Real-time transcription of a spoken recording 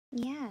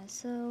Yeah,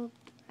 so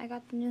I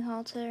got the new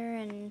halter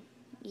and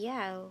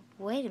yeah,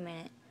 wait a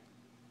minute.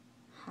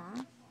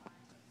 Huh?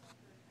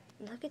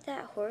 Look at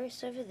that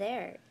horse over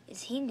there.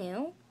 Is he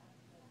new?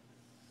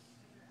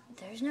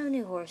 There's no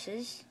new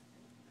horses.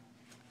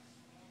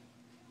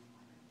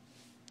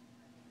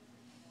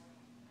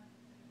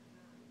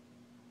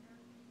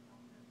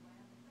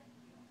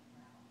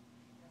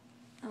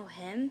 Oh,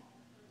 him?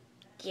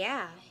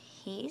 Yeah,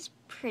 he's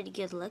pretty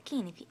good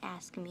looking if you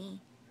ask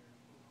me.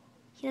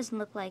 He doesn't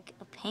look like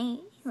a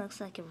paint, he looks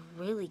like a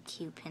really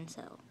cute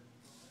pinto.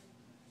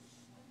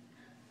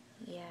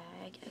 Yeah,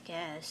 I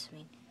guess. I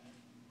mean,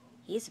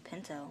 he's a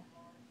pinto.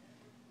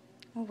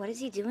 Well, what is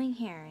he doing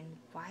here and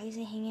why is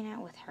he hanging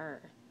out with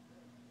her?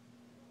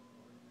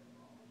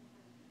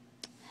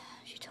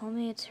 She told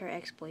me it's her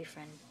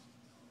ex-boyfriend.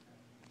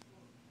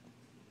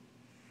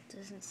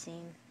 Doesn't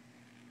seem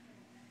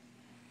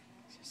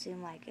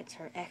like it's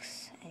her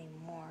ex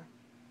anymore.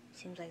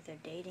 Seems like they're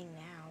dating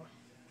now.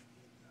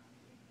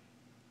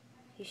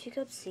 You should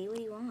go see what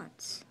he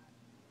wants.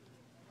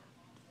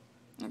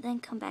 And then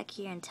come back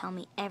here and tell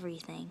me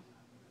everything.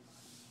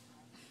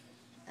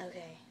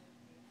 Okay.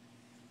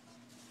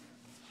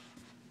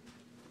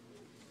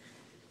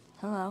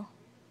 Hello.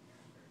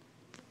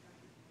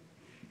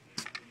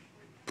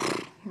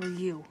 Who are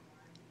you?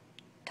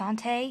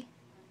 Dante?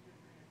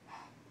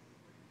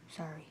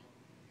 Sorry.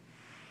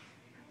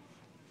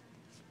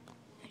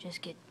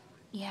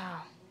 Yeah,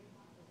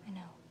 I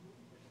know.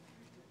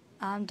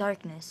 I'm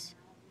Darkness.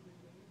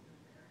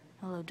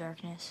 Hello,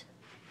 Darkness.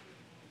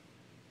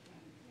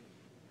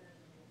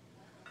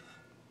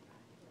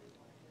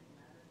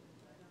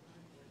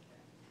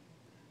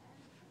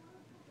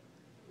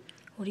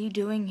 What are you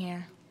doing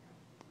here?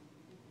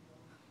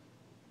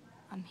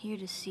 I'm here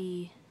to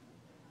see,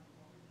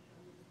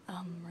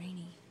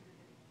 Rainy.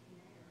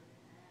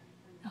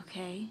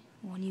 Okay,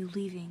 when are you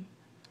leaving?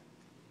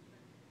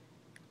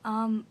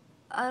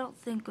 I don't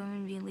think I'm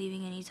gonna be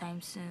leaving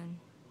anytime soon.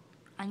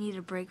 I need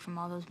a break from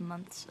all those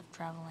months of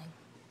traveling.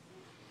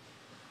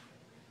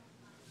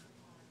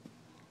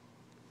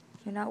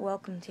 You're not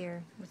welcomed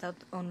here without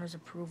the owner's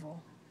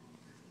approval.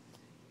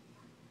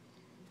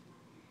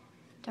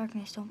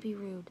 Darkness, don't be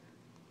rude.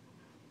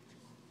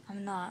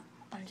 I'm not.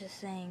 I'm just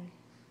saying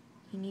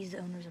he needs the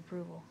owner's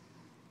approval.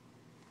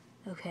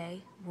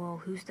 Okay, well,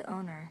 who's the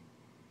owner?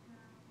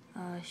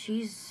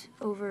 She's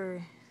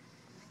over...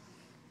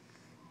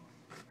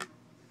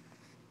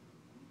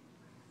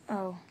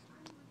 Oh,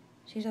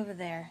 she's over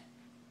there.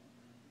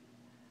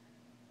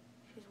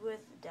 She's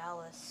with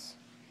Dallas.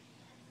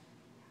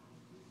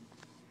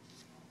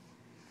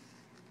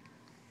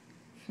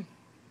 What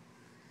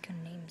kind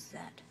of name's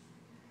that?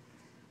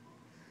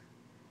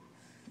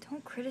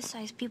 Don't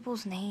criticize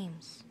people's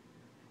names.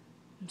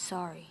 I'm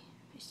sorry.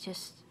 It's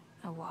just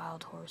a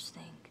wild horse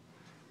thing.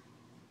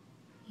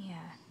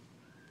 Yeah.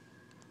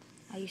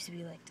 I used to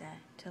be like that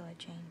till I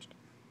changed.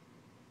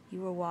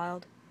 You were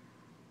wild?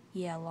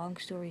 Yeah, long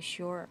story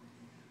short,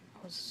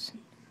 I was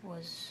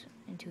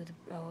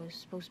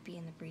supposed to be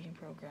in the breeding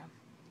program.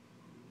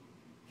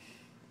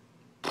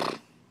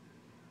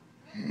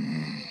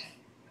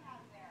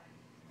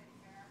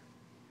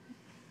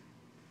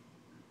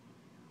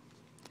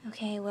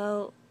 Okay,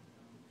 well,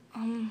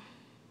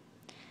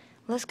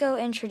 let's go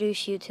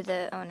introduce you to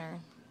the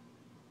owner.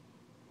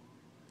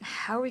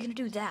 How are we gonna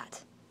do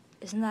that?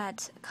 Isn't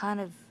that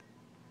kind of,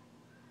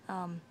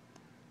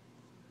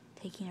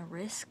 taking a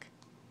risk?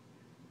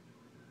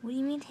 What do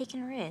you mean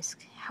taking a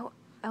risk? How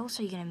else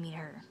are you gonna meet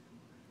her?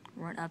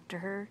 Run up to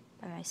her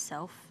by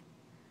myself?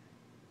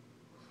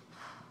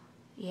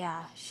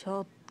 Yeah,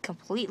 she'll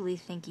completely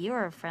think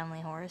you're a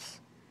friendly horse.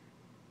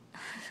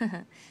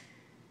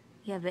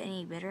 You have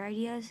any better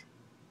ideas?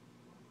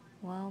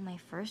 Well, my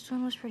first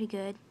one was pretty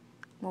good.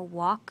 We'll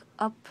walk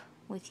up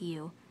with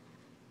you,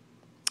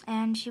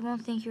 and she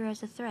won't think you're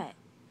as a threat.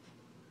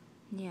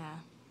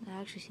 Yeah,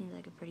 that actually seems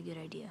like a pretty good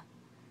idea.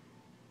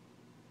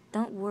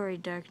 Don't worry,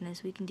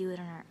 Darkness, we can do it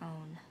on our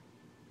own.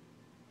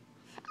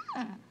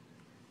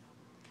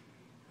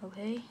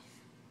 Okay?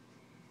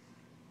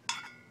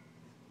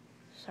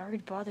 Sorry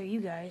to bother you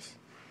guys.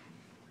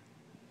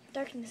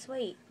 Darkness,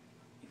 wait.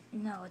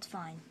 No, it's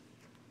fine.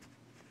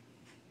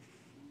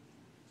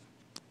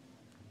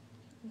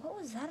 What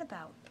was that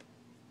about?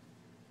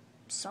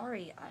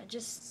 Sorry, I've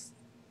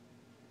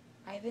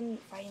been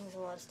fighting with a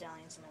lot of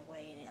stallions on my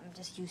way, and I'm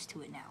just used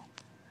to it now.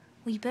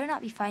 Well, you better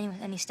not be fighting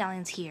with any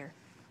stallions here.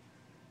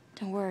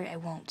 Don't worry, I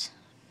won't.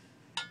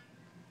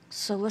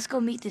 So let's go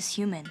meet this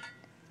human.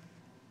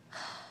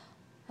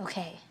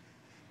 Okay.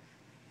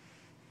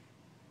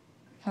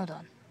 Hold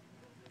on.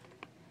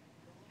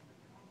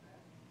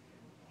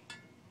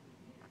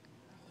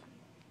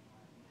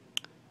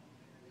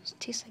 It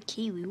tastes like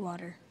kiwi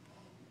water.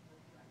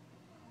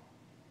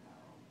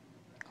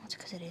 Oh, it's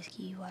because it is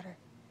kiwi water.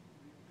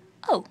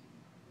 Oh!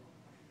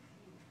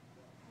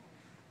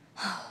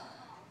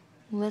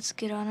 Let's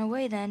get on our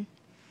way then.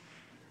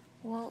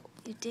 Well,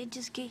 you did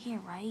just get here,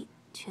 right?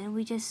 Shouldn't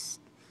we just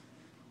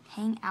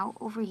hang out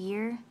over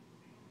here?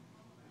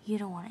 You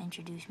don't want to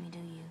introduce me, do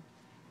you?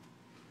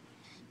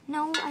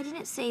 No, I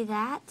didn't say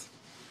that.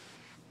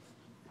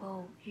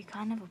 Whoa, you're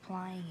kind of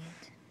applying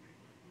it.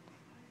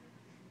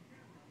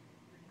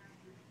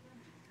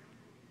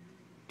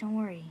 Don't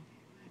worry.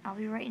 I'll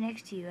be right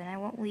next to you and I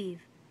won't leave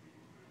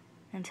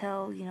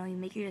until, you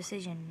make your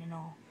decision and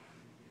all.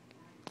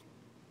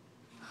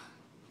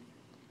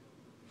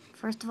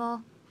 First of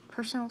all,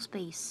 personal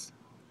space.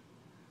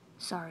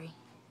 Sorry.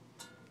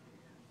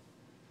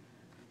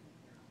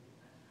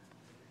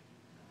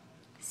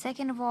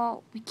 Second of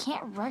all, we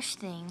can't rush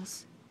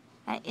things.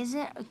 That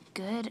isn't a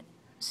good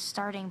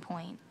starting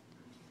point.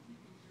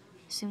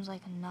 Seems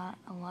like not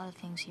a lot of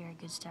things here are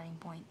good starting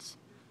points.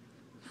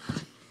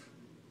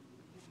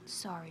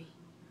 Sorry.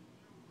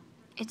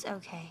 It's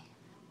okay.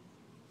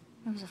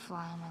 There was a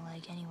fly on my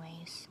leg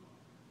anyways.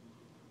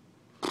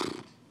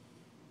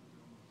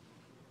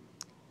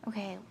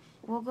 Okay,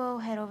 we'll go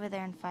head over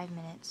there in 5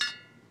 minutes.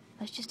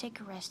 Let's just take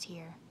a rest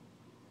here.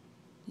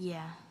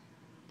 Yeah,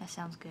 that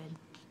sounds good.